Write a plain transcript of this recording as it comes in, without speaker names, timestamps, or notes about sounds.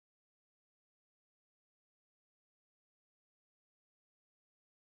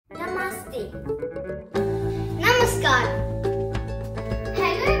Namaste. Namaskar.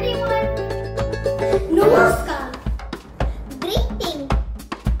 Hello everyone. Namaskar. Greeting.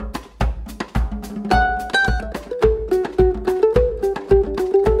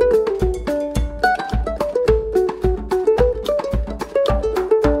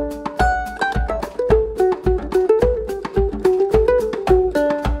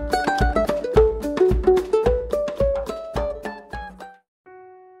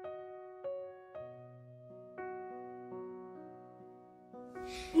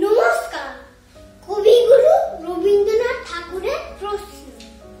 নমস্কার। কবিগুরু রবীন্দ্রনাথ ঠাকুরের প্রশ্ন।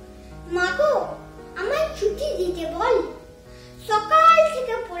 মাগো, আমায় ছুটি দিতে বল, সকাল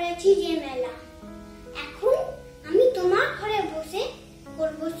থেকে পড়েছি যে মেলা। এখন আমি তোমার ঘরে বসে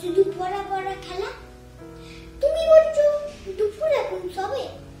করবো শুধু পড়া পড়া খেলা। তুমি বলছো দুপুর এখন সবে,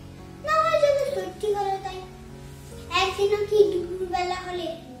 না হয় যেন সত্যি হলো তাই। একদিনও কি দুপুর বেলা হলে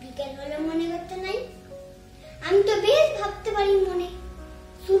বিকেল হলে মনে করতে নাই? আমি তো বেশ ভাবতে পারি মনে,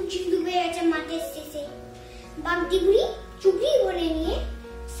 সূর্য ডুবে গেছে মাঠের শেষে, বাগদিগুড়ি চুবড়ি ভরে নিয়ে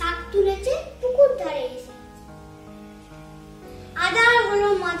শাক তুলেছে পুকুর ধারে এসে। আদার হলো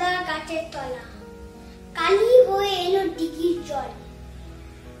মাদার গাছের তলা, কালি হয়ে এলো দিঘির জল।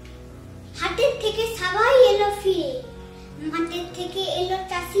 হাটের থেকে সবাই এলো ফিরে, মাঠের থেকে এলো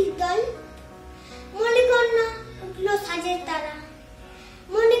চাষির দল। মনে কর না উঠলো সাজের তারা,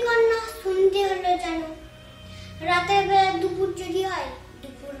 মনে কর না সন্ধে হলো যেন। রাতের বেলা দুপুর যদি হয়,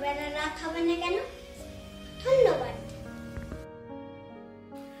 দুপুর বেলা রাত হবে না কেন? ধন্যবাদ।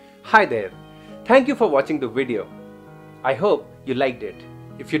 Hi there. Thank you for watching the video. I hope you liked it.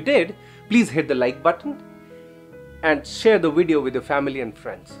 If you did, please hit the like button and share the video with your family and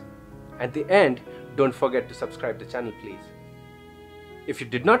friends. At the end, don't forget to subscribe the channel, please. If you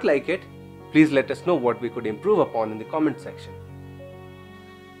did not like it, please let us know what we could improve upon in the comment section.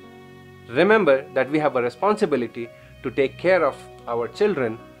 Remember that we have a responsibility to take care of our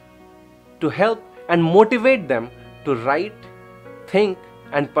children, to help and motivate them to write, think,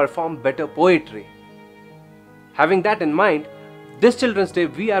 and perform better poetry. Having that in mind, this Children's Day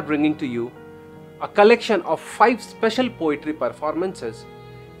we are bringing to you a collection of 5 special poetry performances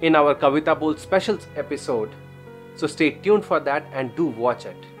in our Kavitabol specials episode. So stay tuned for that and do watch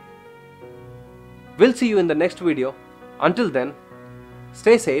it. We'll see you in the next video. Until then,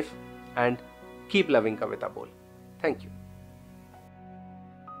 stay safe and keep loving Kavitabol. Thank you.